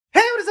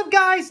up,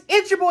 guys?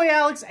 It's your boy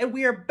Alex, and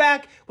we are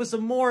back with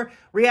some more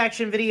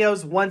reaction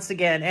videos once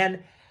again.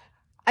 And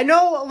I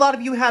know a lot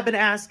of you have been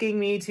asking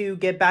me to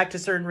get back to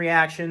certain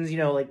reactions,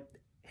 SML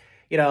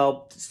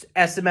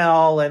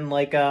and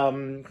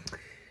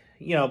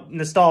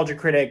Nostalgia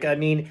Critic. I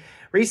mean,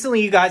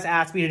 recently you guys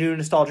asked me to do a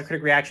Nostalgia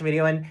Critic reaction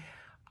video, and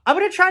I'm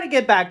going to try to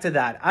get back to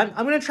that.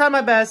 I'm going to try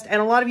my best,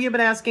 and a lot of you have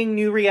been asking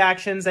new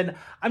reactions, and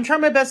I'm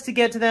trying my best to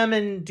get to them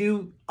and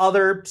do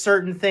other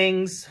certain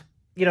things,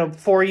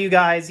 for you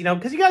guys,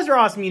 because you guys are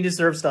awesome. You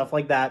deserve stuff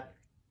like that.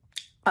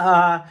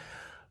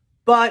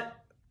 But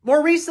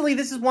more recently,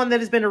 this is one that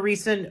has been a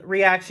recent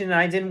reaction, and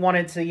I didn't want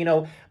it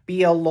to,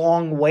 be a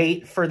long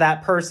wait for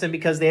that person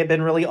because they have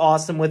been really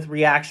awesome with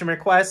reaction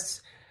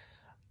requests.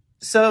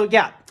 So,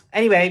 yeah.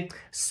 Anyway,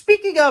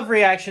 speaking of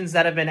reactions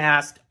that have been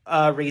asked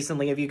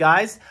recently of you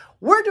guys,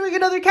 we're doing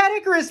another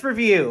caddicarus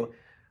review.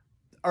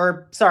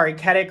 Or, sorry,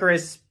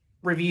 caddicarus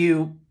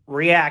review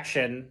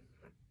reaction.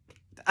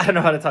 I don't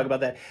know how to talk about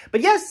that. But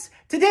yes,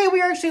 today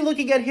we are actually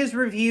looking at his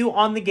review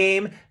on the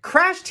game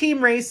Crash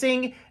Team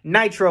Racing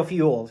Nitro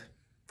Fueled,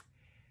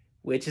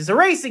 which is a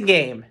racing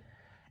game.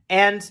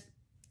 And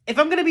if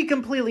I'm going to be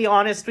completely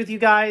honest with you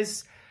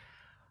guys,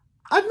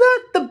 I'm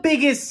not the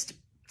biggest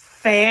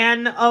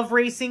fan of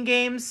racing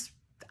games.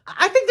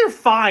 I think they're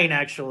fine,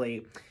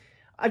 actually.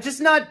 I've just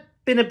not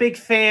been a big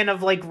fan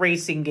of,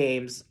 racing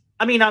games.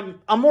 I mean, I'm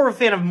more of a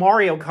fan of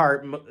Mario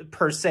Kart,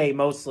 per se,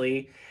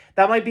 mostly.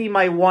 That might be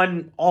my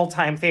one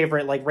all-time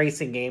favorite,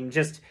 racing game.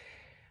 Just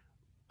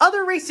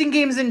other racing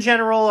games in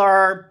general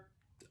are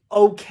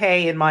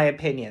okay, in my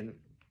opinion.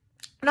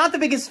 Not the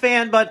biggest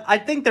fan, but I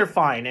think they're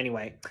fine,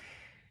 anyway.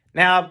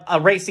 Now,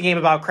 a racing game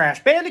about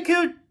Crash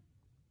Bandicoot?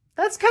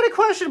 That's kind of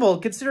questionable,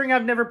 considering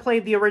I've never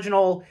played the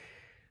original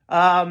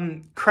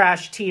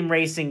Crash Team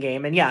Racing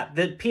game. And yeah,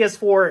 the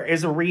PS4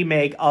 is a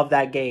remake of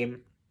that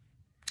game.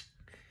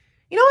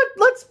 You know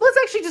what? Let's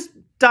actually just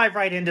dive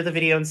right into the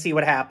video and see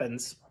what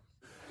happens.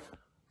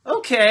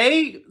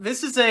 Okay,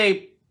 this is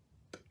a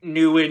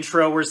new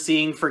intro we're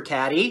seeing for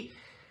Caddy.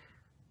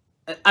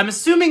 I'm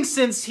assuming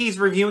since he's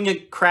reviewing a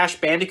Crash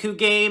Bandicoot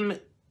game,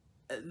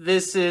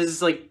 this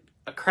is a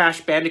Crash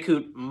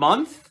Bandicoot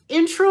month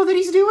intro that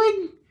he's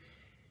doing?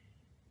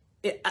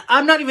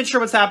 I'm not even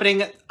sure what's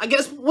happening. I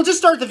guess we'll just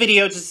start the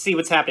video just to see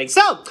what's happening.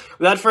 So,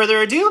 without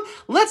further ado,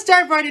 let's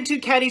dive right into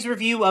Caddy's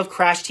review of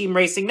Crash Team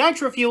Racing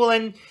Nitro Fuel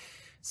and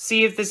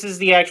see if this is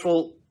the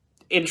actual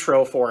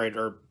intro for it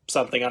or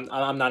something.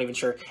 I'm not even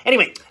sure.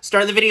 Anyway,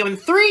 start the video in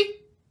 3,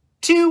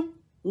 2,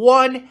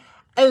 1,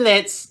 and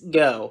let's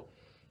go.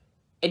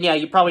 And yeah,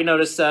 you probably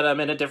noticed that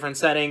I'm in a different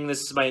setting.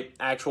 This is my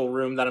actual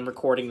room that I'm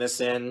recording this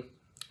in.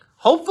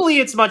 Hopefully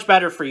it's much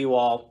better for you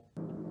all.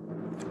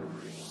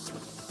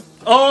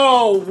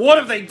 Oh, what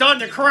have they done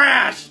to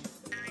Crash?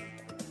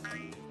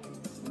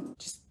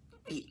 Just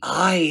the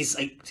eyes.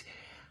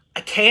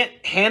 I can't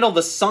handle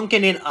the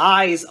sunken-in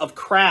eyes of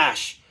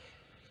Crash.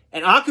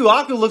 And Aku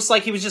looks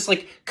like he was just,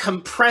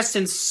 compressed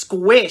and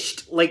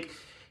squished.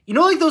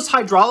 Those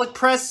hydraulic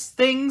press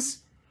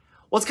things?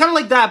 Well, it's kind of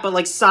like that,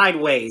 but,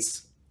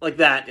 sideways. Like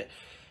that.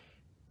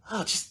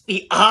 Oh, just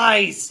the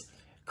eyes.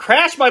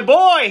 Crash, my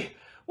boy!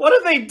 What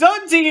have they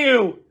done to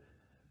you?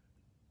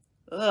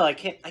 Ugh, I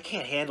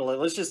can't handle it.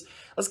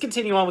 Let's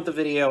continue on with the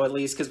video, at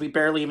least, because we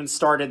barely even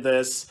started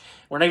this.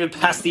 We're not even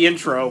past the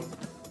intro.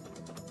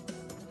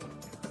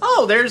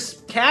 Oh,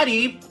 there's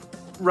Caddy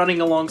running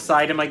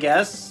alongside him, I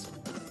guess.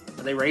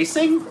 Are they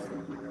racing?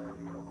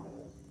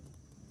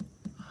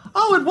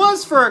 Oh, it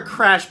was for a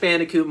Crash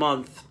Bandicoot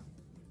month.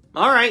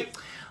 Alright.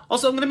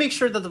 Also, I'm going to make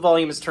sure that the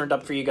volume is turned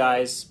up for you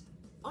guys.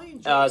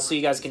 So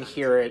you guys can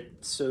hear it.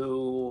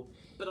 So,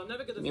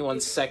 give me 1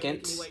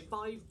 second.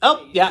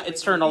 Oh, yeah,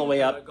 it's turned all the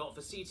way up. Got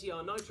for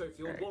CTR Nitro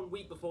Fuel 1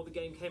 week before the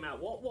game came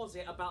out. What was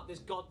it about this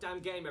goddamn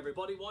game,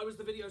 everybody? Why was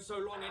the video so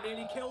long? It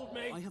nearly killed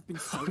me. I have been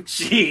so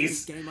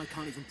jeez. Game I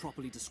can't even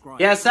properly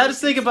describe. Yeah,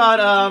 saddest thing about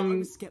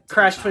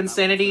Crash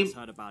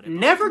Twinsanity,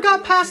 never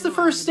got past the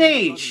first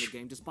stage.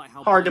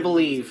 Hard to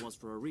believe.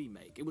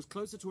 It was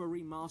closer to a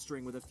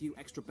remastering with a few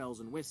extra bells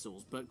and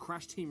whistles, but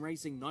Crash Team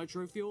Racing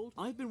Nitro Fuel?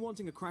 I've been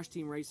wanting a Crash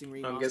Team Racing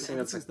remaster. I'm guessing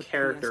that's a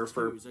character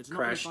for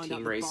Crash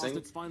Team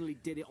Racing. Finally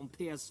did it on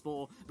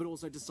PS4, but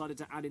also decided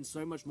to add in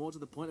so much more to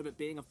the point of it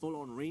being a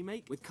full-on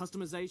remake with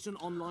customization,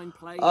 online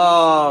play.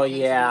 Oh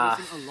yeah.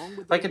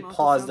 If I could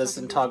pause this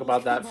and talk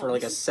about that for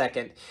a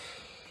second.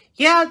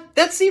 Yeah,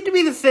 that seemed to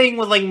be the thing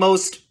with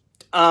most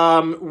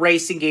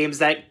racing games,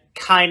 that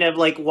kind of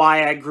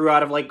why I grew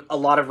out of a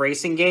lot of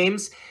racing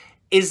games,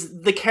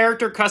 is the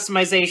character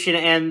customization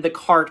and the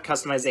kart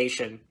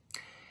customization.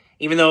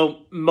 Even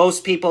though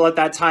most people at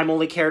that time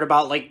only cared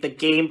about the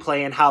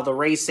gameplay and how the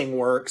racing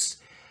works.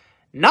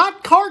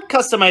 Not kart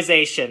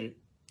customization,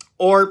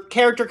 or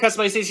character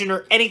customization,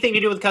 or anything to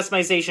do with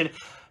customization,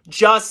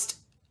 just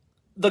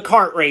the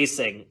kart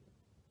racing.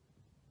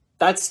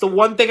 That's the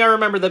one thing I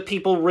remember that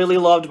people really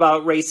loved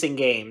about racing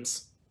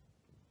games.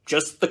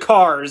 Just the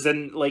cars,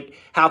 and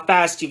how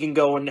fast you can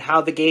go, and how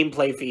the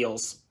gameplay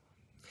feels.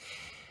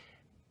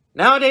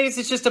 Nowadays,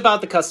 it's just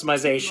about the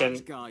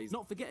customization. Guys,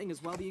 not forgetting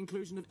as well the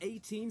inclusion of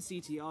 18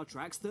 CTR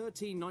tracks,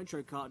 13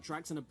 Nitro Kart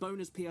tracks, and a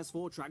bonus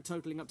PS4 track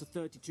totaling up to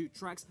 32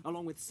 tracks,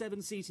 along with 7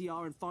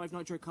 CTR and 5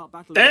 Nitro Kart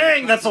battles.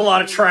 Dang, that's a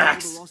lot of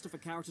tracks! The roster for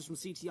characters from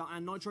CTR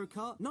and Nitro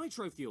Kart,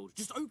 Nitro Fueled.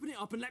 Just open it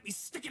up and let me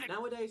stick it in.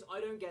 Nowadays, I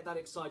don't get that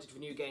excited for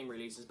new game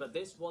releases, but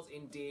this was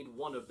indeed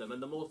one of them,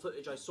 and the more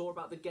footage I saw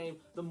about the game,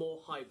 the more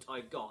hyped I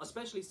got,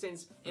 especially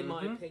since, in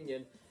my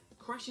opinion,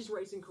 Crash's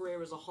racing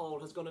career as a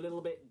whole has gone a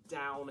little bit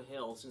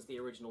downhill since the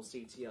original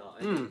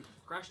CTR.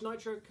 Crash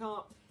Nitro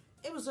Kart,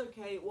 it was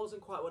okay, it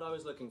wasn't quite what I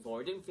was looking for.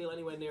 It didn't feel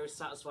anywhere near as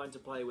satisfying to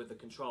play with the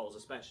controls,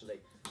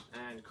 especially.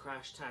 And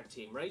Crash Tag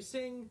Team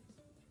Racing...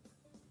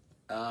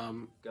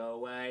 Go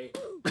away.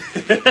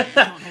 Can't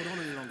hold on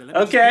any longer. Let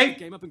me just pick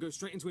the game up and go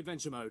straight into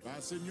adventure mode.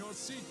 Fasten your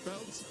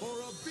seatbelts for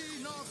a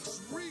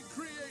Beanox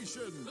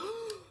recreation.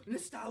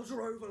 Nostalgia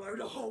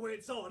overload. Oh,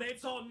 it's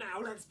on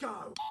now. Let's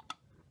go.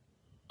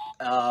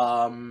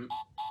 Oh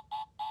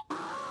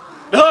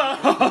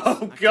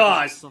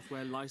gosh!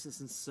 Software license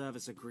and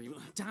service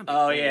agreement. Damn it.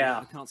 Oh yeah.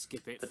 I can't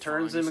skip it. The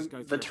terms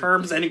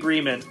and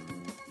agreement.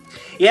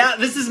 Yeah,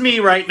 this is me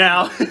right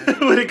now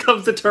when it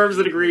comes to terms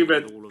and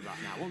agreement. All of that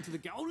now. On to the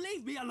go. Oh,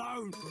 leave me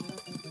alone.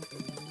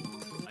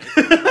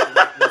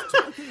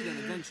 Okay, then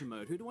adventure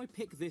mode. Who do I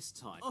pick this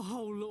time?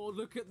 Oh lord,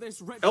 look at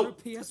this retro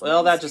PS1.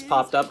 Well, that just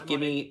popped up. Give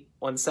me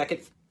 1 second.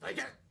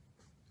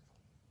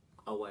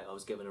 Oh wait, I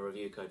was given a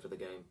review code for the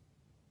game.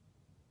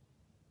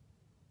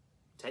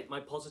 Take my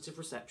positive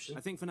reception. I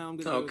think for now I'm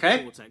going to go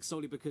with Cortex,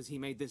 solely because he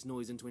made this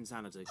noise into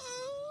insanity.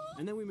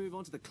 And then we move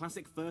on to the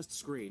classic first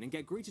screen and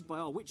get greeted by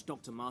our witch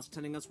doctor mask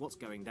telling us what's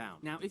going down.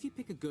 Now, if you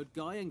pick a good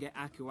guy and get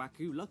Aku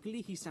Aku,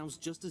 luckily he sounds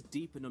just as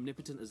deep and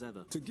omnipotent as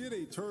ever. To get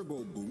a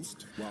turbo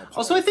boost,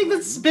 also, I think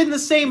that's been the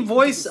same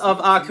voice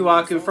of Aku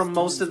Aku from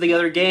most of the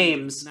other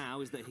games.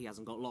 Now is that he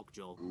hasn't got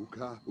lockjaw.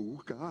 Uka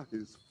Uka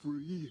is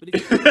free. But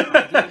if you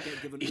don't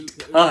get given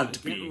Uka Uka,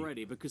 get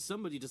ready, because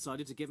somebody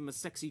decided to give him a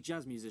sexy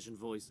jazz musician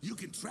voice. You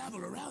can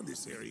travel around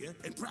this area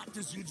and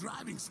practice your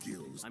driving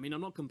skills. I mean,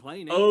 I'm not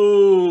complaining.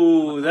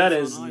 Oh, that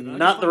is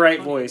not the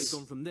right voice.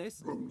 From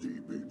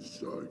deep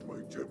inside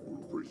my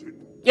temple prison.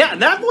 Yeah,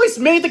 and that voice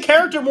made the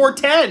character more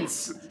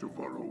tense.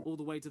 All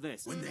the way to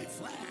this. When they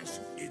flash,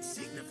 it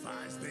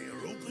signifies they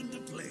are open to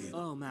play.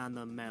 Oh man,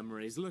 the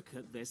memories. Look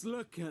at this.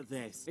 Look at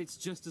this. It's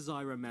just as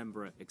I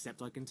remember it,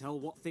 except I can tell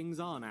what things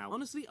are now.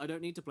 Honestly, I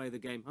don't need to play the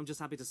game. I'm just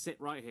happy to sit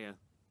right here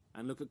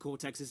and look at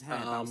Cortex's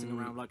hair bouncing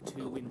around like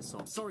 2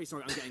 windsops. Sorry,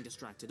 I'm getting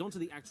distracted. On to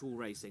the actual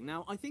racing.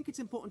 Now, I think it's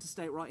important to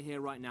state right here,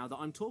 right now, that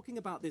I'm talking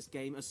about this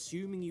game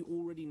assuming you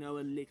already know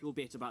a little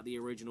bit about the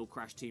original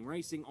Crash Team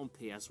Racing on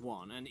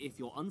PS1, and if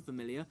you're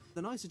unfamiliar,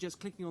 then I suggest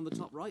clicking on the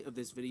top right of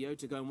this video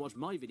to go and watch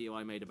my video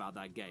I made about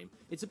that game.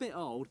 It's a bit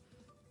old,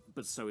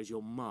 but so is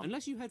your mum.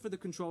 Unless you head for the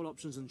control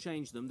options and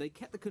change them, they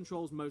kept the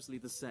controls mostly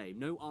the same.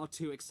 No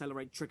R2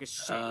 accelerate trigger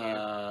shit here.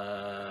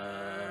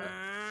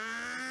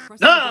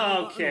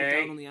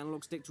 Okay. Down on the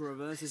analog stick to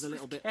reverse is a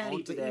little bit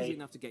odd, but easy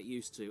enough to get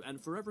used to. And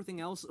for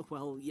everything else,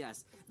 well,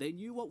 yes, they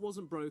knew what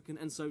wasn't broken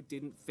and so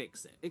didn't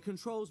fix it. It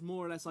controls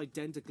more or less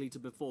identically to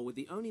before, with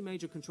the only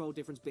major control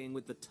difference being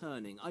with the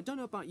turning. I don't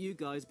know about you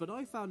guys, but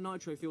I found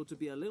Nitro Fuel to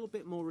be a little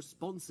bit more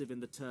responsive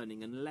in the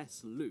turning and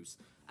less loose.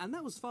 And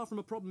that was far from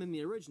a problem in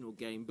the original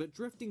game, but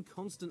drifting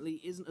constantly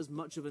isn't as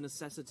much of a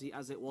necessity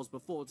as it was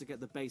before to get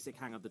the basic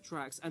hang of the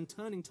tracks, and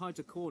turning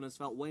tighter corners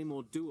felt way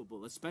more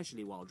doable,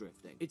 especially while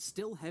drifting. It's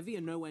still heavy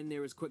and nowhere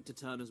near as quick to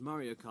turn as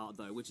Mario Kart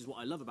though, which is what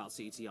I love about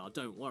CTR,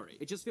 don't worry.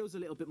 It just feels a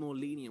little bit more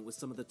lenient with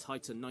some of the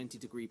tighter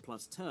 90-degree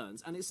plus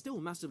turns, and it's still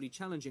massively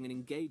challenging and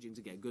engaging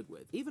to get good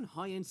with. Even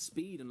high-end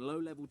speed and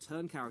low-level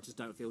turn characters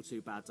don't feel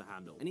too bad to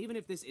handle. And even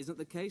if this isn't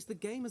the case, the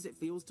game as it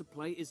feels to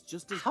play is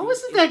just as How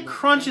is it that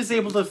Crunch is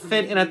able to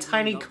fit in a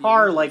tiny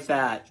car like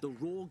that? The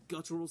raw,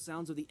 guttural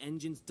sounds of the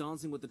engines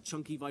dancing with the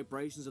chunky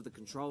vibrations of the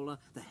controller,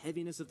 the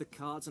heaviness of the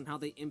carts and how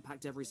they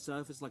impact every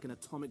surface like an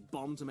atomic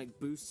bomb to make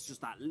boosts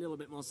just that little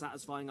bit more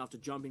satisfying after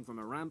jumping from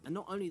a ramp, and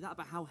not only that,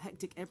 but how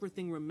hectic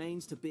everything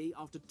remains to be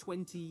after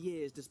 20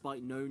 years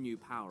despite no new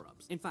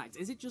power-ups. In fact,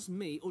 is it just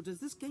me, or does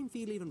this game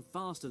feel even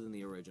faster than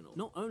the original?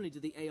 Not only do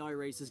the AI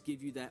racers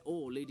give you their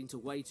all, leading to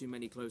way too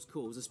many close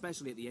calls,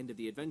 especially at the end of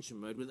the adventure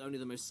mode, with only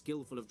the most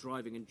skillful of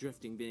driving and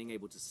drifting being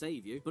able to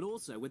save you, but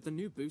also with the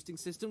new boosting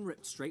system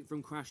ripped straight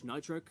from Crash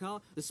Nitro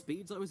Kart, the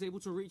speeds I was able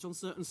to reach on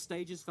certain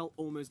stages felt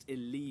almost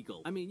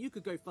illegal. I mean, you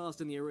could go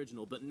fast in the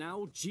original, but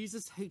now,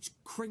 Jesus H.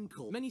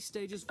 Crinkle. Many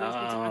stages force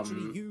me to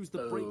actually use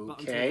the brake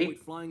button to avoid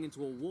flying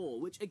into a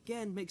wall, which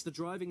again makes the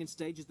driving and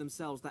stages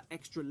themselves that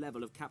extra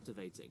level of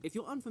captivating. If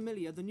you're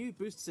unfamiliar, the new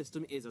boost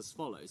system is as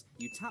follows.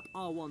 You tap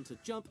R1 to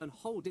jump and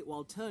hold it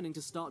while turning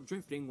to start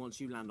drifting once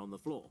you land on the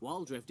floor.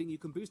 While drifting, you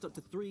can boost up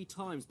to 3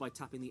 times by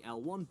tapping the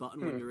L1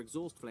 button when your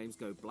exhaust flames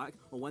go black,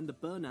 or when the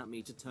the burnout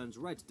meter turns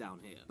red down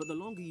here. But the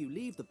longer you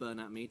leave the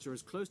burnout meter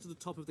as close to the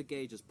top of the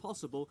gauge as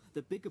possible,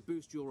 the bigger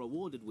boost you're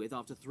rewarded with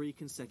after 3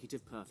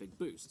 consecutive perfect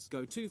boosts.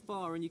 Go too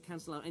far and you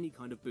cancel out any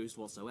kind of boost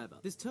whatsoever.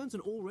 This turns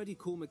an already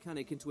cool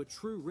mechanic into a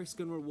true risk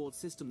and reward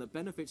system that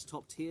benefits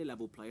top tier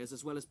level players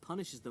as well as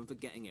punishes them for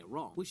getting it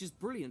wrong, which is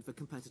brilliant for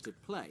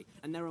competitive play.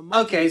 And there are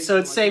okay, so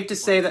it's safe to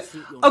say that.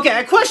 Okay,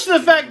 I question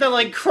the fact that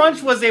like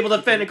Crunch was able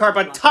to fit in a car,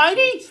 but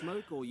Tiny,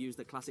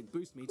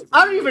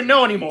 I don't even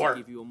know anymore.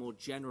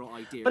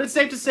 But it's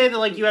safe to say that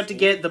like you have to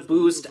get the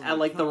boost at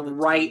like the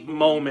right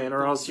moment,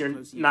 or else you're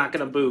not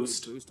gonna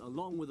boost.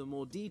 Along with a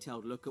more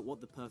detailed look at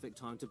what the perfect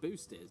time to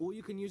boost is. Or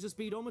you can use a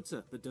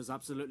speedometer that does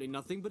absolutely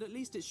nothing, but at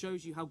least it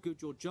shows you how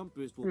good your jump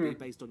boost will be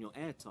based on your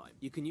air time.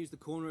 You can use the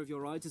corner of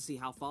your eye to see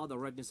how far the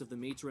redness of the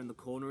meter in the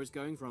corner is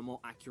going for a more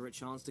accurate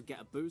chance to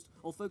get a boost,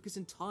 or focus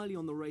entirely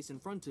on the race in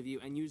front of you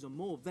and use a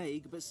more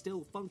vague but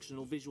still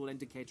functional visual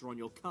indicator on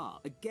your car.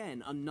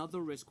 Again,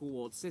 another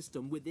risk-reward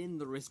system within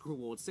the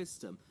risk-reward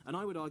system, and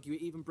I would argue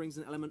it even brings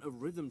an element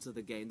of rhythm to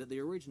the game that the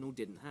original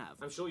didn't have.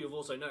 I'm sure you've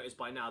also noticed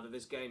by now that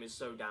this game is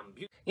so damn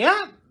beautiful.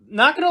 Yeah,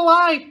 not gonna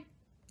lie,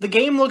 the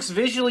game looks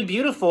visually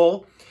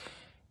beautiful,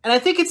 and I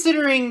think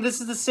considering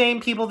this is the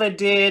same people that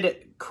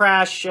did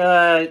Crash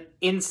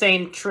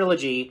Insane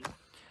Trilogy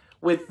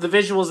with the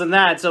visuals in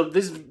that, so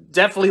this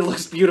definitely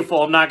looks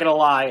beautiful, I'm not gonna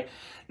lie.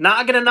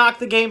 Not gonna knock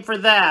the game for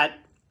that.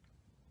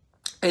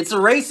 It's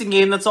a racing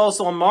game that's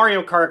also a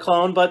Mario Kart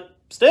clone, but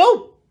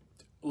still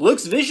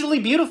looks visually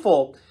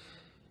beautiful.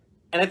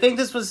 And I think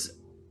this was...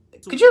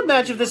 Could you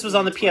imagine if this was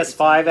on the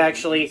PS5,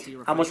 actually?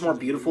 How much more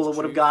beautiful it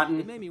would have gotten?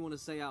 It made me want to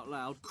say out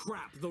loud,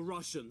 crap, the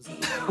Russians.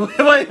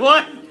 Wait,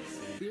 what?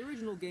 The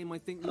original game, I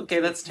think, okay,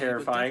 that's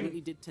terrifying.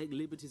 Definitely did take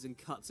liberties and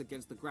cuts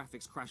against the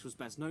graphics Crash was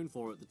best known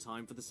for at the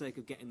time for the sake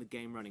of getting the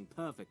game running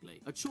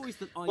perfectly. A choice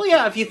that well,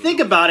 yeah, if you think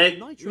about it,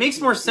 it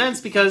makes more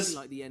sense because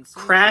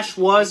Crash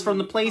was from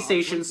the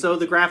PlayStation, so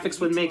the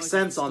graphics would make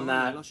sense on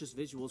that. Luscious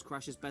visuals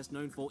Crash is best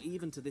known for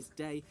even to this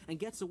day, and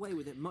gets away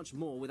with it much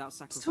more without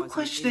sacrificing. Still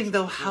questioning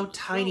though how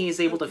Tiny is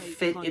able to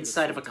fit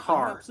inside of a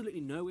car. I have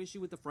absolutely no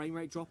issue with the frame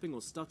rate dropping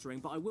or stuttering,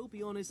 but I will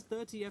be honest,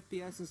 30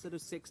 FPS instead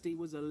of 60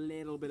 was a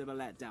little bit of a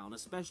letdown,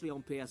 especially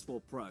on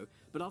PS4 Pro,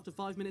 but after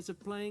 5 minutes of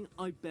playing,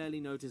 I barely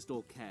noticed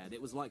or cared.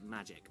 It was like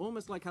magic.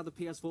 Almost like how the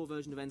PS4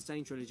 version of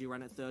Insane Trilogy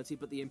ran at 30,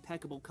 but the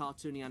impeccable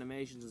cartoony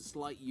animations and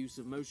slight use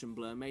of motion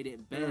blur made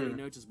it barely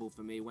noticeable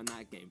for me when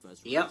that game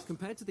first released.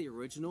 Compared to the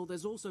original,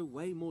 there's also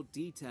way more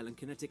detail and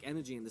kinetic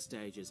energy in the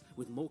stages,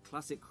 with more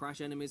classic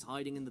Crash enemies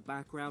hiding in the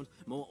background,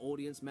 more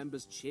audience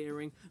members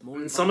cheering, more...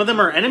 And some of them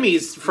are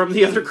enemies from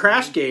the other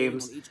Crash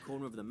games. On each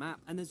corner of the map,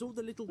 and there's all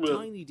the little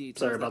tiny details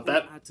sorry about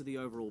that. Add to the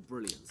overall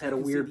brilliance. Had a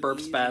weird burp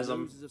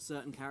spasm. Of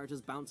certain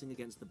characters bouncing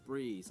against the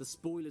breeze, the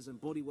spoilers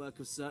and bodywork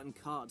of certain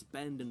carts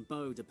bend and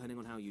bow depending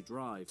on how you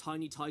drive.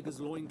 Tiny Tiger's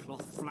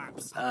loincloth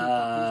flaps. He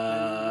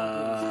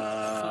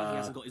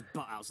hasn't got his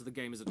butt out, so the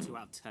game is a 2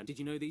 out of 10. Did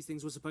you know these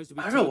things were supposed to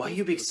be? I don't know why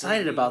you'd be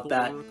excited about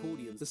that.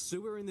 The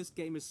sewer in this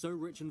game is so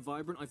rich and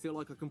vibrant, I feel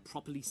like I can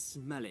properly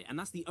smell it, and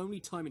that's the only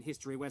time in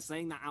history where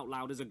saying that out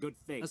loud is a good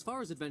thing. As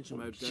far as adventure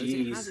mode goes,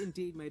 it has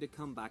indeed made a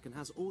comeback and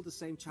has all the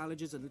same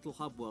challenges and little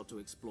hub world to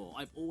explore.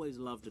 I've always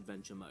loved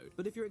adventure mode,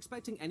 but if you're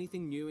expecting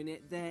anything new in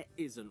it, there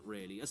isn't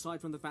really,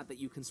 aside from the fact that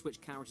you can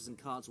switch characters and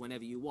carts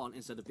whenever you want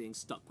instead of being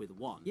stuck with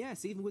one.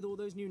 Yes, even with all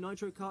those new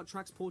Nitro Kart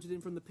tracks ported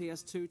in from the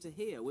PS2 to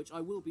here, which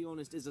I will be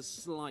honest is a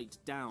slight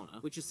downer,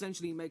 which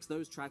essentially makes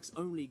those tracks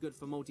only good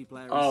for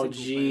multiplayer and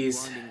single-player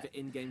grinding for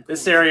in-game.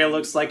 This area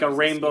looks like a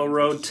Rainbow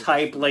Road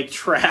type like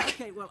track.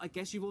 Okay, well, I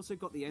guess you've also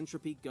got the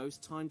Entropy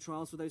Ghost time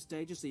trials for those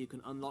stages, so you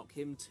can unlock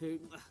him too.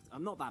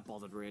 I'm not that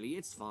bothered really,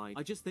 it's fine.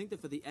 I just think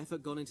that for the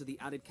effort gone into the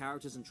added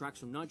characters and tracks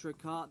from Nitro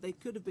Kart, they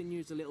could have been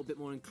used a little bit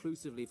more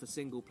inclusively for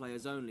single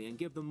players only and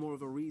give them more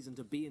of a reason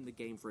to be in the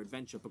game for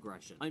adventure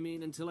progression. I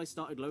mean, until I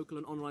started local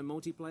and online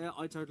multiplayer,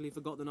 I totally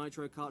forgot the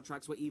Nitro Kart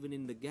tracks were even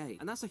in the game.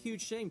 And that's a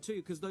huge shame too,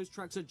 because those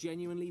tracks are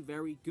genuinely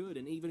very good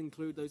and even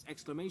include those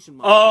exclamation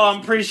marks. Oh,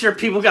 I'm pretty sure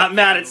people got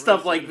mad at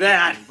stuff like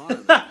that.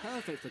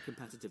 Perfect for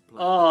competitive play.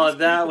 Oh,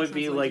 that would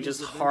be like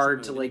just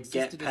hard to like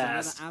get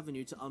past. Another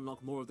avenue to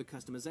unlock more of the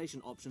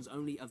customization options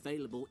only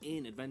available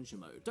in adventure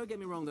mode. Don't get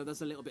me wrong though,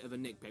 that's a little bit of a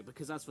nitpick,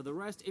 because as for the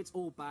rest, it's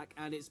all back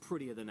and it's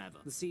prettier than ever.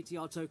 The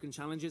CTR token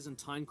challenges and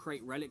time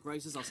crate relic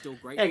races are still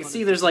great. Yeah, I can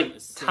see there's like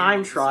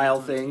time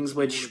trial things,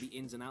 which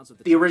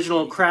the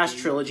original Crash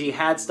trilogy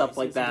had stuff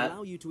like that.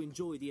 Allow you to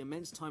enjoy the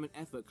immense time and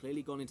effort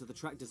clearly gone into the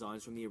track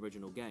designs from the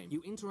original game.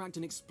 You interact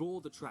and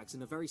explore the tracks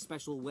in a very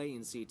special way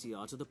in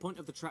CTR, to the point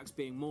of the tracks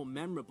being more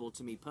memorable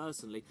to me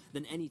personally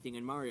than anything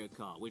in Mario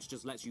Kart, which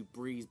just lets you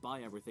breeze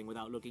by everything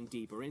without looking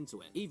deeper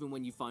into it. Even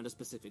when you find a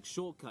specific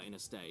shortcut in a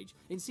stage,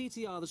 in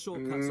CTR the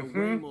shortcuts are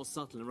way more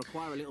subtle and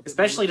require a little bit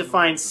especially more to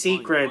find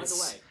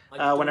secrets.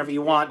 whenever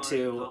you want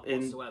to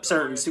in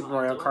certain Super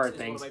Mario Kart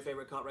things. One of my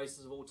favorite kart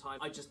races of all time.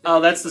 I just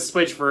Oh, that's the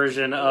Switch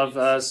version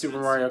of Super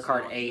Mario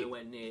Kart 8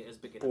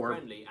 for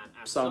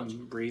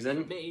some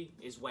reason. Me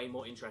is way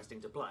more interesting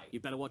to play.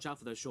 You better watch out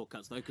for those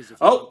shortcuts though, because if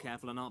you're not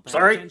careful and aren't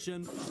paying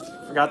attention.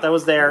 Forgot that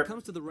was there.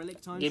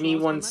 Give me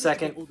 1 one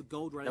second.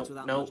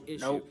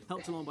 Nope.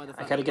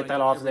 I gotta get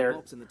that off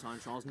there.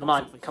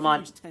 Come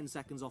on. 10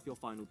 seconds off your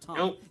final time.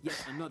 Nope.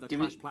 Yet another Give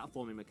me... Crash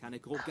platforming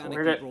mechanic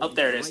Oh,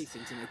 there it is.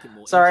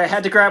 Sorry, I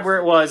had to grab where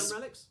it was.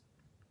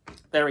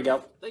 There we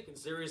go. They can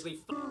seriously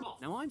off.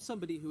 Now, I'm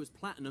somebody who has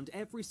platinumed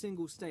every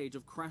single stage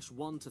of Crash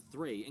 1 to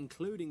 3,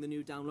 including the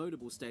new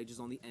downloadable stages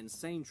on the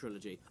Insane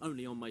trilogy.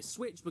 Only on my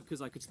Switch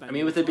because I could spend... I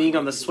mean, with it being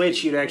on the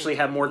Switch, you'd actually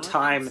have more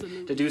time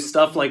to do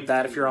stuff like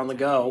that if you're on the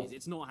go.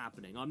 It's not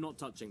happening. I'm not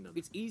touching them.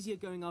 It's easier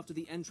going after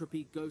the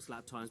Entropy Ghost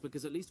Lap times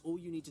because at least all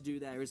you need to do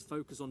there is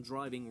focus on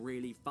driving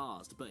really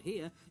fast. But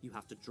here, you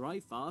have to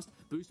drive fast,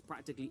 boost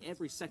practically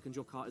every second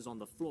your car is on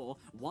the floor,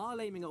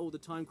 while aiming at all the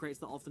time crates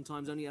that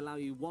oftentimes only allow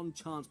you one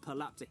chance per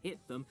lap to hit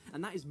them,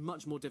 and that is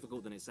much more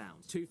difficult than it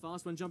sounds. Too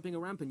fast when jumping a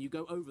ramp and you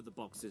go over the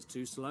boxes,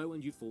 too slow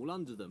and you fall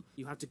under them.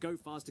 You have to go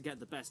fast to get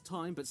the best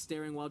time, but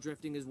steering while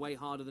drifting is way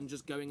harder than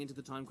just going into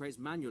the time crates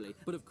manually.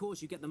 But of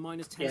course, you get the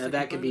minus 10 yeah,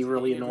 that could be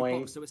really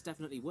annoying. Box, so it's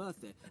definitely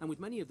worth it. And with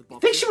many of the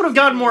boxes, they should have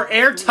gotten more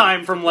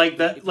airtime from like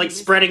that, like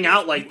spreading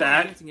out like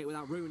that. Getting it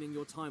without ruining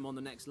your time on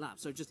the next lap.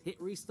 So just hit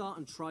restart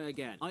and try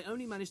again. I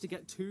only managed to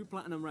get 2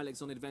 platinum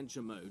relics on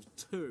adventure mode,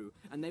 2,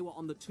 and they were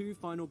on the 2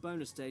 final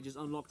bonus stages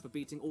unlocked for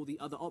beating all the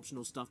other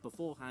optional stuff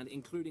beforehand,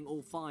 including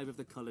all 5 of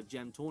the coloured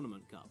gem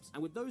tournament cups.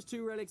 And with those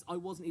 2 relics, I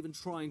wasn't even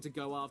trying to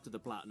go after the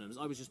platinums.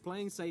 I was just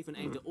playing safe and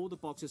aimed at all the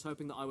boxes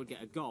hoping that I would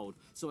get a gold.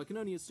 So I can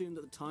only assume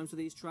that the times for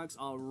these tracks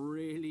are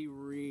really,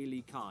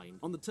 really kind.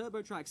 On the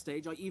turbo track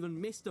stage, I even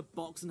missed a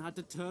box and had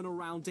to turn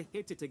around to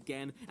hit it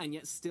again, and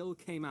yet still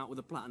came out with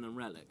a platinum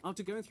relic.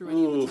 After going through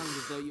any of the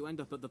challenges though, you end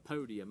up at the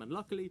podium, and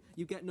luckily,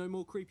 you get no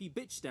more creepy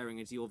bitch staring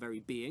into your very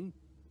being.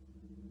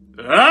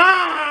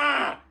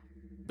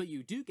 But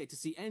you do get to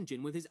see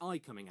Engine with his eye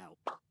coming out.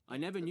 I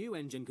never knew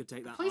Engine could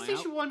take that eye out.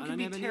 PlayStation 1 can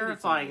be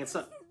terrifying. It's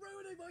a...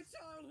 Ruining my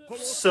childhood.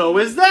 So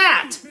is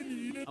that!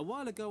 A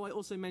while ago, I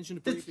also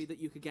mentioned briefly that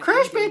you could get...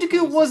 Crash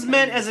Bandicoot was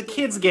meant as a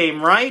kid's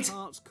game, right?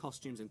 Parts,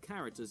 costumes, and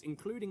characters,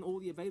 including all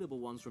the available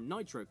ones from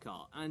Nitro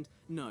Kart. And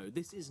no,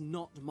 this is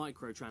not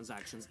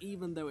microtransactions,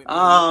 even though it...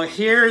 Oh,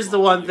 here's the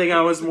one thing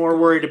I was more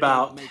worried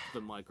about. Make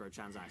them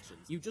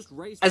microtransactions. You just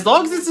race... As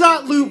long as it's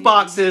not loot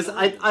boxes,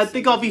 I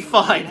think I'll be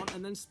fine.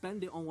 And then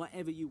spend it on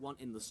whatever you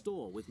want in the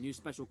store, with new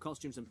special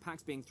costumes and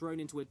packs being thrown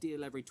into a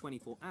deal every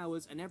 24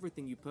 hours, and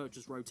everything you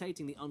purchase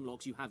rotating the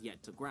unlocks you have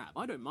yet to grab.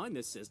 I don't mind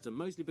this system,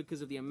 mostly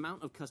because of the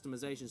amount of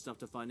customization stuff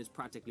to find is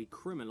practically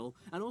criminal,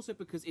 and also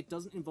because it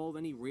doesn't involve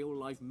any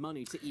real-life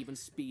money to even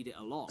speed it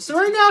along. So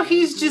right now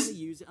he's just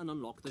use it and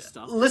unlock the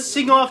stuff,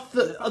 listing off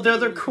the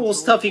other cool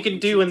stuff you can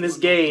do in this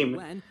game.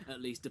 When,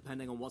 at least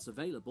depending on what's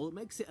available, it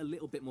makes it a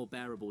little bit more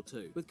bearable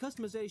too. With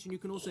customization, you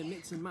can also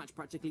mix and match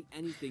practically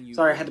anything you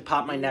Sorry, want. I had to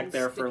pop my neck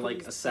there for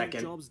like a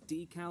second. Jobs,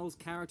 decals,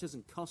 characters,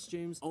 and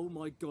costumes. Oh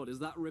my god, is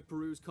that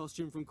Ripperou's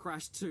costume from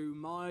Crash 2?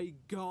 My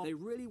god, they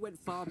really went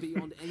far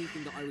beyond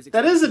anything that I was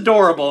expecting. That is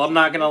adorable, I'm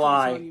not gonna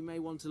lie. You may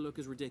want to look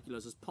as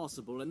ridiculous as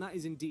possible, and that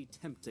is indeed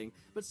tempting,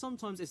 but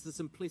sometimes it's the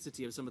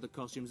simplicity of some of the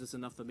costumes that's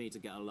enough for me to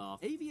get a laugh.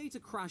 Aviator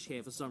Crash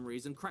here, for some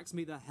reason, cracks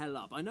me the hell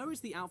up. I know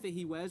it's the outfit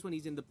he wears when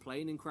he's in the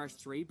plane in Crash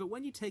 3, but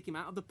when you take him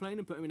out of the plane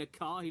and put him in a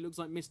car, he looks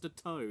like Mr.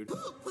 Toad.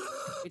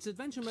 It's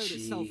adventure mode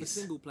itself for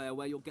single player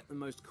where you'll get the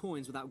most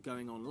coins without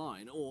going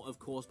online, or, of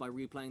course, by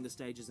replaying the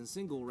stages in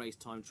single race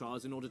time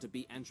trials in order to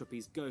beat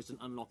Entropy's Ghost and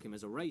unlock him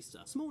as a racer.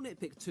 Small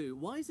nitpick too,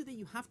 why is it that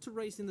you have to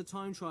race in the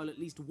time trial at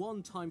least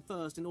one time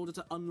first in order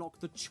to unlock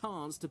the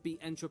chance to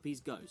beat Entropy's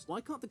Ghost?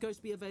 Why can't the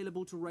Ghost be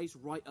available to race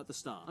right at the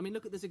start? I mean,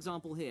 look at this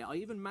example here. I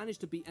even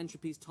managed to beat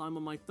Entropy's time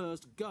on my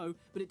first go,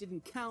 but it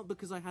didn't count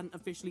because I hadn't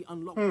officially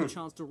unlocked the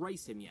chance to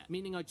race him yet,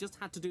 meaning I just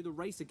had to do the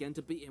race again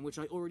to beat him, which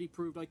I already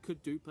proved I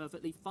could do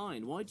perfectly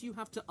fine. Why do you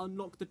have to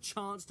unlock the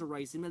chance to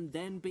race him and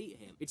then beat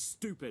him? It's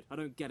stupid. I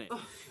don't get it.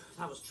 Oh,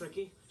 that was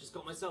tricky. Just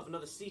got myself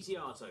another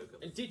CTR token.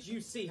 And did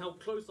you see how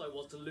close I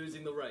was to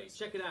losing the race?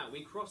 Check it out.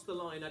 We crossed the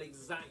line at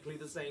exactly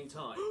the same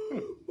time.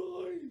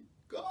 My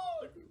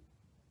God!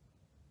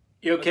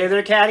 You okay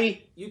there,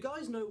 Caddy? You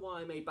guys know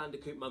why I made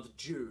Bandicoot month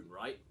June,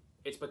 right?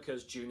 It's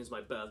because June is my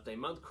birthday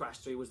month. Crash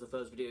 3 was the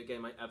first video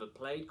game I ever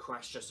played.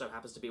 Crash just so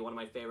happens to be one of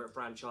my favourite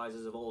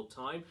franchises of all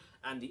time.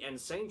 And the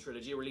Insane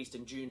trilogy released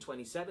in June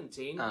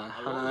 2017,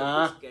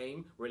 along with this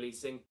game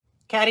releasing...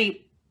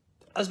 Caddy,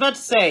 I was about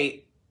to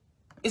say,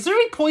 is there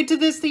any point to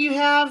this that you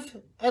have,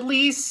 at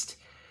least?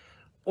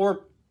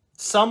 Or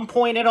some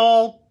point at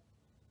all?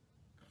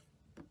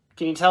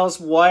 Can you tell us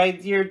why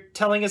you're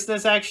telling us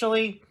this,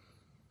 actually?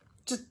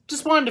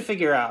 Just wanted to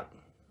figure out.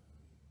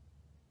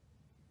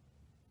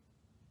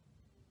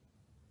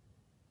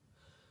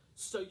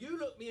 So you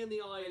look me in the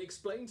eye and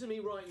explain to me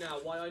right now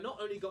why I not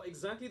only got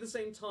exactly the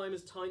same time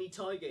as Tiny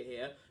Tiger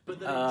here, but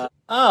then...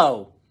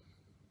 oh.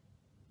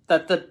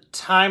 That the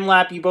time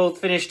lap you both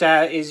finished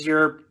at is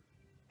your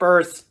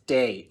birth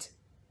date.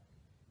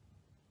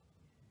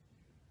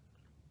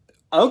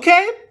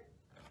 Okay.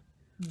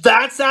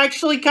 That's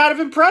actually kind of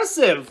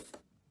impressive.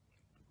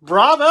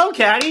 Bravo,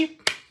 Caddy.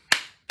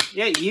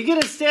 Yeah, you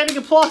get a standing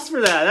applause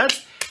for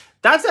that.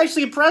 That's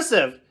actually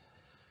impressive.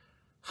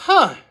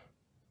 Huh.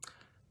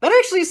 That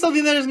actually is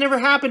something that has never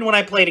happened when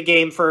I played a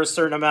game for a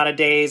certain amount of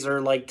days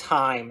or, like,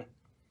 time.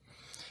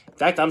 In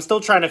fact, I'm still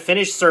trying to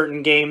finish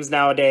certain games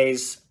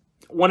nowadays.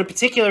 One in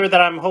particular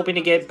that I'm hoping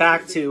to get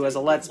back to as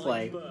a Let's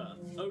Play.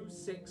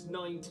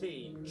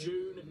 06/19,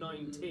 June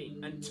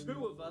 19, and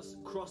 2 of us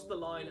crossed the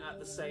line at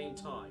the same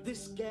time.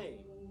 This game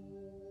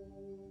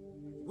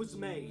was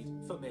made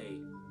for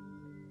me.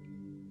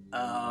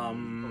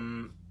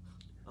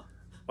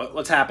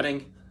 What's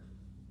happening?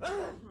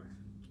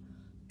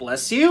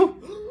 Bless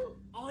you?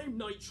 I'm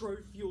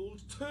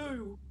nitro-fueled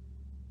too!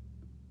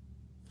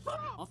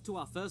 Off to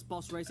our first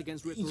boss race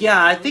against Ripper.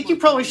 Yeah, I think you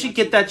probably should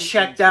get that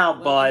checked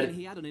out, bud.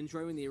 He had an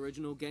intro in the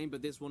original game,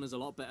 but this one is a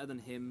lot better than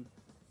him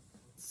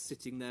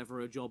sitting there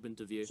for a job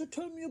interview. So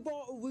tell me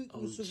about a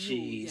weakness of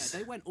yours. Yeah,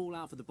 they went all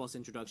out for the boss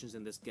introductions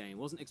in this game.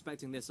 Wasn't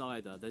expecting this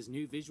either. There's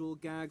new visual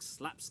gags,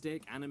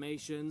 slapstick,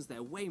 animations.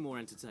 They're way more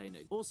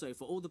entertaining. Also,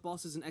 for all the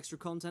bosses and extra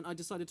content, I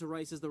decided to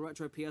race as the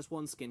retro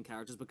PS1 skin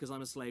characters because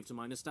I'm a slave to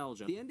my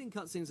nostalgia. The ending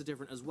cutscenes are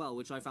different as well,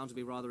 which I found to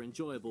be rather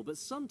enjoyable, but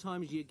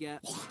sometimes you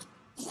get...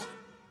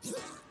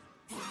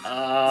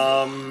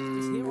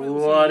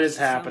 what is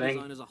happening?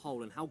 Design as a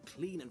whole and how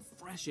clean and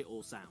fresh it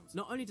all sounds.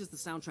 Not only does the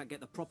soundtrack get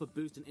the proper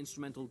boost in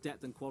instrumental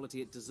depth and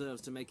quality it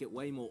deserves to make it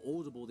way more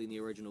audible than the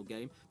original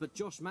game, but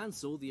Josh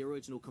Mansell, the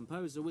original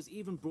composer, was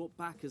even brought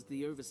back as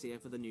the overseer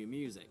for the new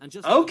music. And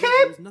just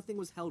nothing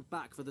was held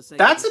back for the sake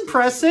That's of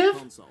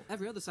impressive.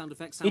 Every other sound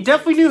effect He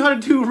definitely knew how to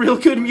do real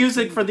good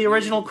music for the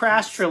original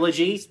Crash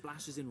trilogy.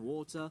 Splashes in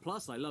water.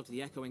 Plus, I loved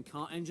the echoing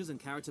car engines and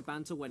character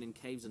banter when in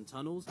caves and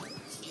tunnels.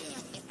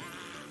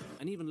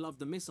 And even loved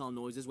the missile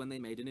noises when they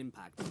made an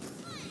impact.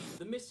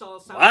 The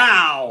missile sound.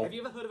 Wow! Have you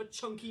ever heard of a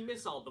chunky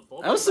missile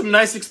before? That was some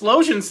nice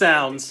explosion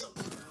sounds.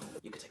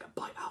 You could take a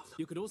bite out.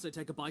 You could also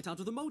take a bite out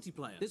of the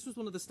multiplayer. This was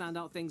one of the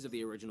standout things of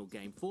the original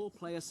game,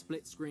 4-player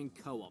split-screen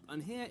co-op,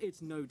 and here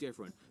it's no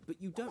different.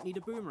 But you don't need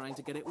a boomerang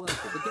to get it working.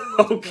 The game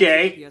runs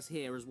Okay. FPS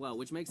here as well,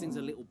 which makes things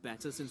a little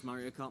better since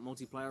Mario Kart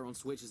multiplayer on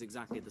Switch is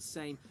exactly the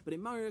same. But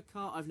in Mario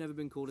Kart, I've never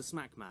been called a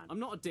smack man. I'm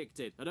not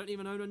addicted. I don't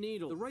even own a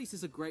needle. The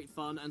races are great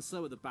fun, and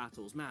so are the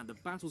battles. Man, the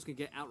battles can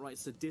get outright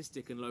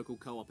sadistic in local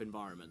co-op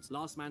environments.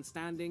 Last man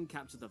standing,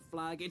 capture the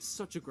flag. It's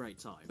such a great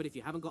time. But if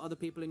you haven't got other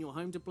people in your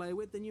home to play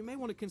with, then you may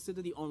want to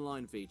consider the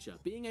online feature.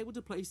 Being able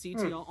to play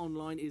CTR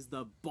online is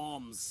the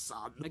bomb,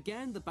 son.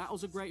 Again, the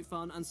battles are great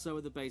fun, and so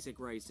are the basic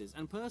races.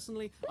 And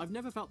personally, I've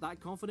never felt that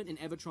confident in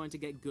ever trying to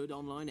get good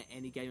online at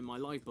any game in my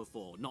life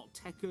before. Not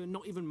Tekken,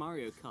 not even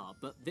Mario Kart,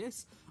 but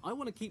this, I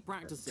want to keep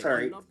practicing.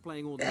 Sorry. I love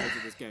playing all the modes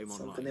of this game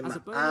online. in As a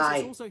my bonus, eye.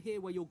 it's also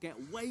here where you'll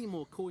get way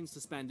more coins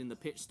to spend in the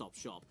pitch stop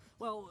shop.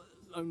 Well,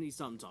 only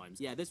sometimes.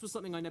 Yeah, this was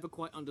something I never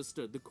quite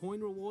understood. The coin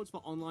rewards for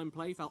online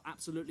play felt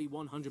absolutely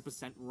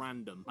 100%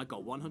 random. I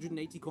got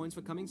 180 coins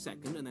for coming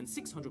second, and then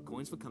 600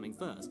 coins for coming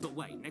first. But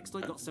wait, next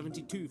I got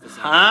 72 for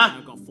second, and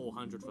I got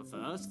 400 for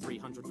first,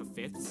 300 for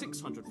fifth,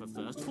 600 for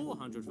first,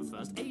 400 for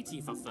first,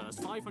 80 for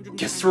first, 500...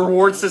 Guess the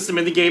reward system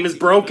in the game is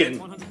broken.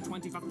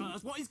 120 for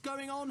first. What is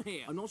going on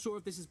here? I'm not sure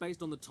if this is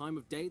based on the time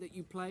of day that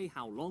you play,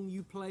 how long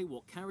you play,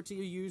 what character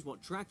you use,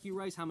 what track you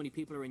race, how many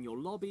people are in your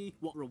lobby,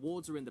 what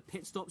rewards are in the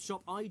pit stop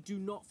shop. I do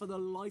not for the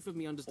life of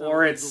me understand Or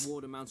what it's those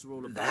reward amounts are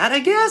all about. that, I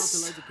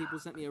guess? Loads of people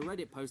sent me a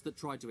Reddit post that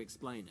tried to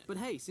explain it. But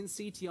hey, since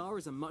CTR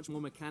is a much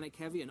more mechanic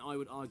heavy and I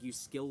would argue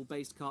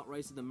skill-based kart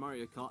racer than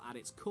Mario Kart at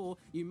its core,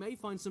 you may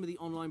find some of the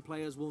online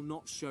players will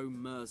not show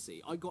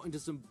mercy. I got into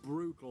some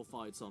brutal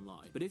fights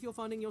online. But if you're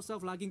finding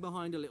yourself lagging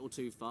behind a little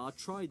too far,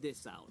 try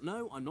this out.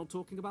 No, I'm not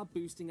talking about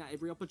boosting at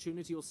every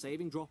opportunity or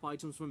saving drop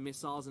items from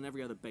missiles and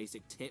every other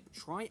basic tip.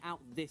 Try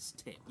out this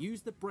tip.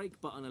 Use the brake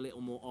button a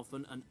little more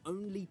often and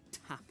only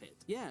tap it.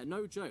 Yeah,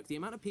 no joke. The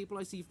amount of people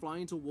I see fly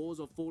into walls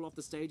or fall off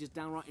the stage is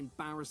downright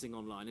embarrassing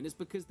online, and it's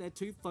because they're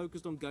too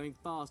focused on going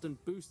fast and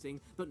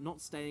boosting, but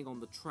not staying on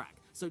the track.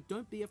 So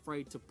don't be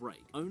afraid to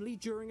brake. Only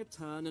during a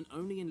turn and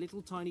only in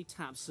little tiny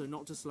taps so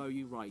not to slow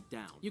you right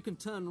down. You can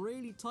turn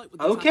really tight with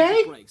the tap of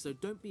the brake, so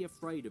don't be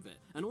afraid of it.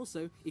 And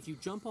also, if you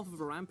jump off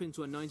of a ramp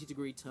into a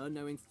 90-degree turn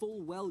knowing full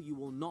well you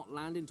will not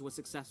land into a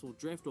successful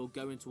drift or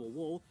go into a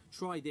wall,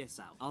 try this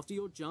out. After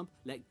your jump,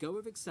 let go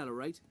of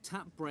accelerate,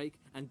 tap brake,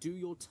 and do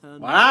your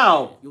turn.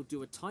 Wow. You'll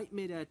do a tight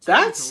mid-air turn.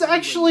 That's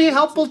actually a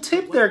helpful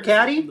tip there,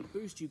 Caddy. The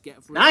boost you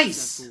get for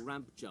Nice. a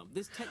ramp jump.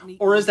 This technique,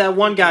 Or as that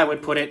one guy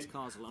would put it,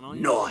 nice.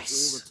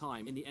 nice. All the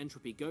time in the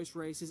Entropy Ghost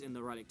races, in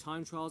the Relic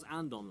Time Trials,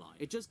 and online.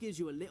 It just gives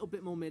you a little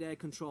bit more mid-air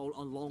control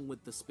along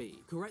with the speed.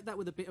 Correct that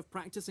with a bit of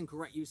practice and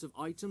correct use of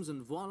items,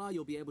 and voila,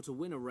 you'll be able to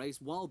win a race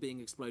while being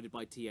exploded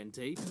by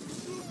TNT.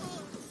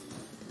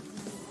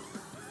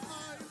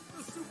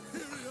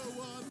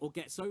 Or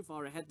get so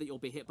far ahead that you'll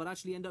be hit, but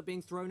actually end up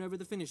being thrown over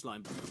the finish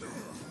line.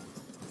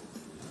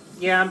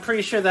 Yeah, I'm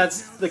pretty sure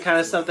that's the kind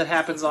of stuff that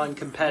happens on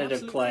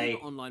competitive play.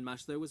 Online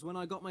match though was when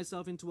I got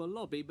myself into a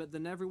lobby, but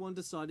then everyone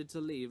decided to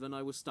leave and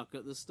I was stuck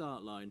at the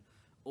start line,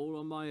 all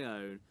on my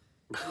own.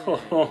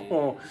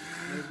 Oh,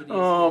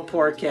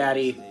 poor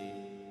Caddy.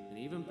 And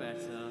even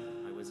better,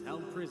 I was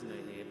held prisoner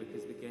here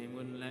because the game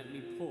wouldn't let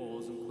me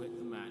pause and quit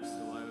the match,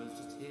 so I was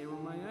just here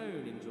on my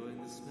own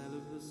enjoying the smell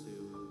of the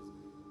sewers.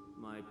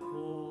 My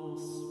poor,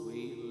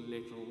 sweet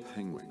little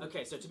Penguin.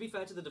 Okay, so to be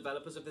fair to the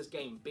developers of this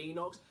game,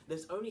 Beanox,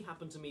 this only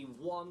happened to me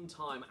one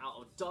time out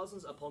of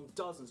dozens upon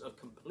dozens of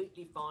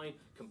completely fine,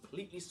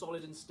 completely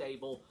solid and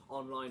stable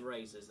online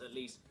races, at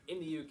least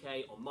in the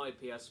UK on my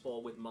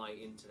PS4 with my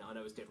internet. I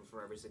know it's different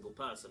for every single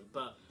person,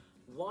 but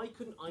why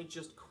couldn't I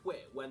just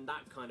quit when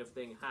that kind of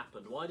thing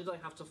happened? Why did I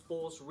have to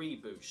force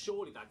reboot?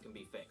 Surely that can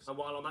be fixed. And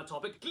while on that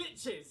topic,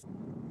 glitches!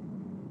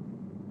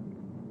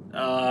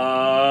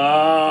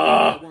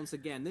 Once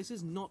again, this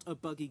is not a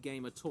buggy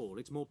game at all.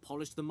 It's more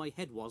polished than my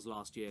head was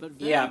last year. But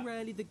very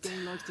rarely the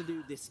game likes to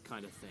do this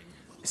kind of thing.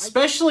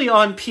 Especially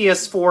on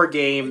PS4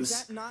 games.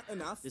 Is that not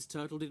enough? This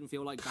turtle didn't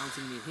feel like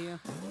bouncing me here.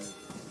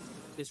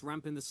 This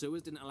ramp in the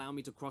sewers didn't allow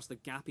me to cross the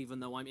gap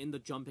even though I'm in the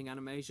jumping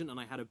animation and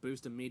I had a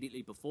boost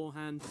immediately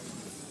beforehand.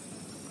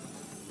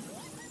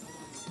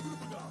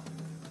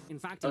 In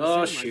fact, in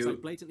the same race, I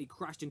blatantly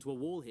crashed into a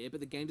wall here, but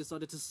the game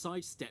decided to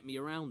sidestep me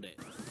around it.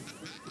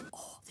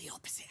 Oh, the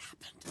opposite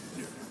happened.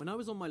 When I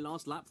was on my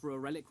last lap for a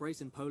relic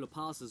race in Polar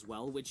Pass as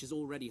well, which is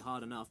already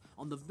hard enough,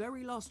 on the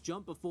very last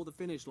jump before the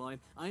finish line,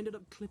 I ended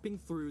up clipping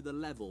through the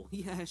level.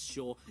 Yeah,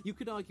 sure, you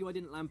could argue I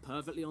didn't land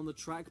perfectly on the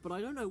track, but I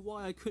don't know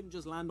why I couldn't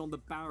just land on the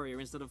barrier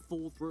instead of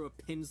fall through a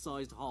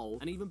pin-sized hole.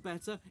 And even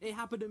better, it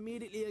happened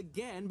immediately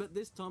again, but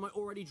this time I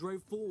already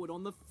drove forward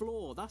on the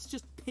floor. That's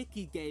just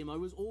picky game. I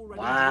was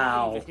already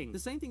driving. The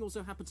same thing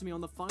also happened to me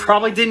on the final.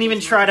 Probably didn't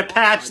even try to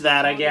patch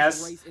that, I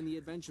guess. Race in the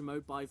adventure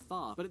mode by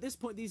far. But at this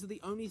point, these are the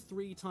only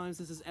 3 times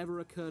this has ever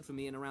occurred for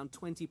me in around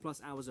 20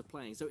 plus hours of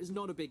playing, so it's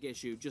not a big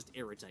issue, just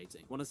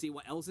irritating. Want to see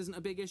what else isn't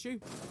a big issue?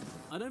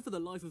 I don't for the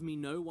life of me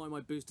know why my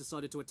boost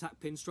decided to attack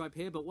Pinstripe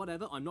here, but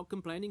whatever, I'm not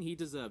complaining, he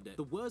deserved it.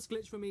 The worst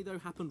glitch for me though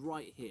happened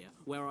right here,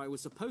 where I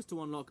was supposed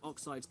to unlock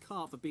Oxide's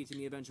car for beating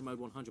the adventure mode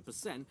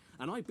 100%,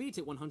 and I beat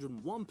it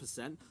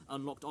 101%,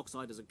 unlocked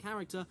Oxide as a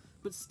character,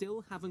 but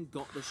still haven't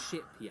got the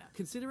ship yet.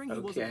 Considering he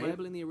wasn't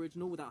playable in the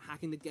original without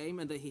hacking the game,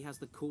 and that he has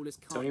the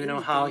coolest car. Don't even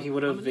know how he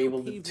would have been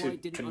able to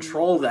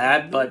control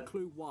that, but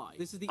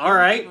this is the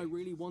alright. I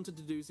really wanted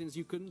to do since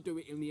you couldn't do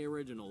it in the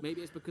original.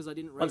 Maybe it's because I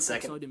didn't. 1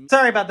 second.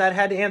 Sorry about that.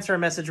 Had to answer a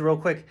message real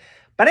quick.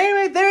 But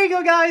anyway, there you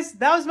go, guys.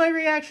 That was my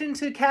reaction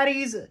to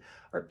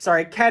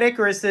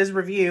Caddicarus's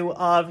review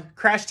of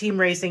Crash Team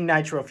Racing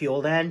Nitro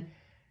Fueled, and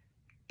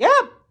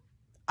yeah,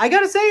 I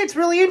gotta say it's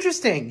really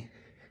interesting.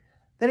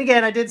 Then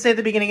again, I did say at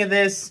the beginning of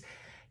this,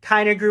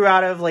 kind of grew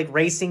out of like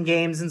racing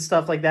games and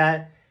stuff like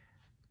that.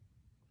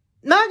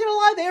 Not gonna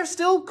lie, they're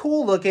still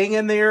cool looking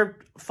and they're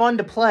fun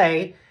to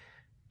play.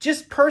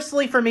 Just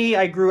personally for me,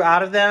 I grew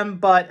out of them,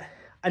 but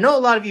I know a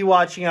lot of you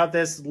watching out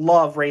this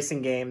love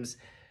racing games.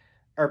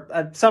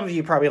 Or some of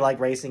you probably like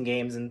racing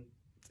games. And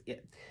yeah.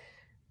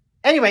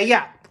 Anyway,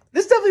 yeah,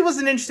 this definitely was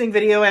an interesting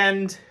video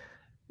and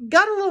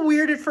got a little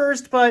weird at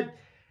first, but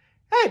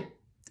hey,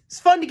 it's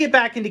fun to get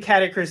back into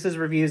Caddicarus's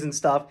reviews and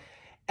stuff.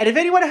 And if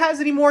anyone has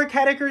any more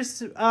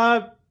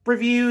Caddicarus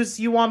reviews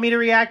you want me to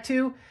react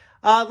to,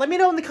 let me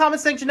know in the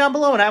comment section down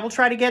below and I will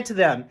try to get to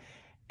them.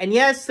 And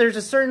yes, there's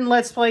a certain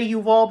Let's Play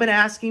you've all been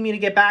asking me to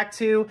get back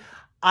to.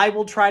 I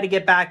will try to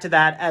get back to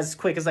that as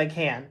quick as I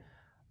can.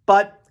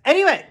 But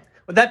anyway,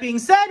 with that being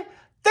said,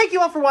 thank you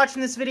all for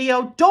watching this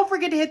video. Don't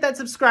forget to hit that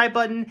subscribe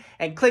button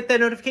and click that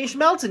notification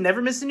bell to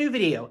never miss a new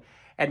video.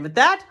 And with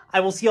that,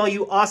 I will see all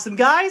you awesome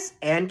guys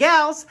and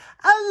gals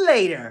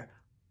later.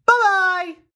 Bye-bye!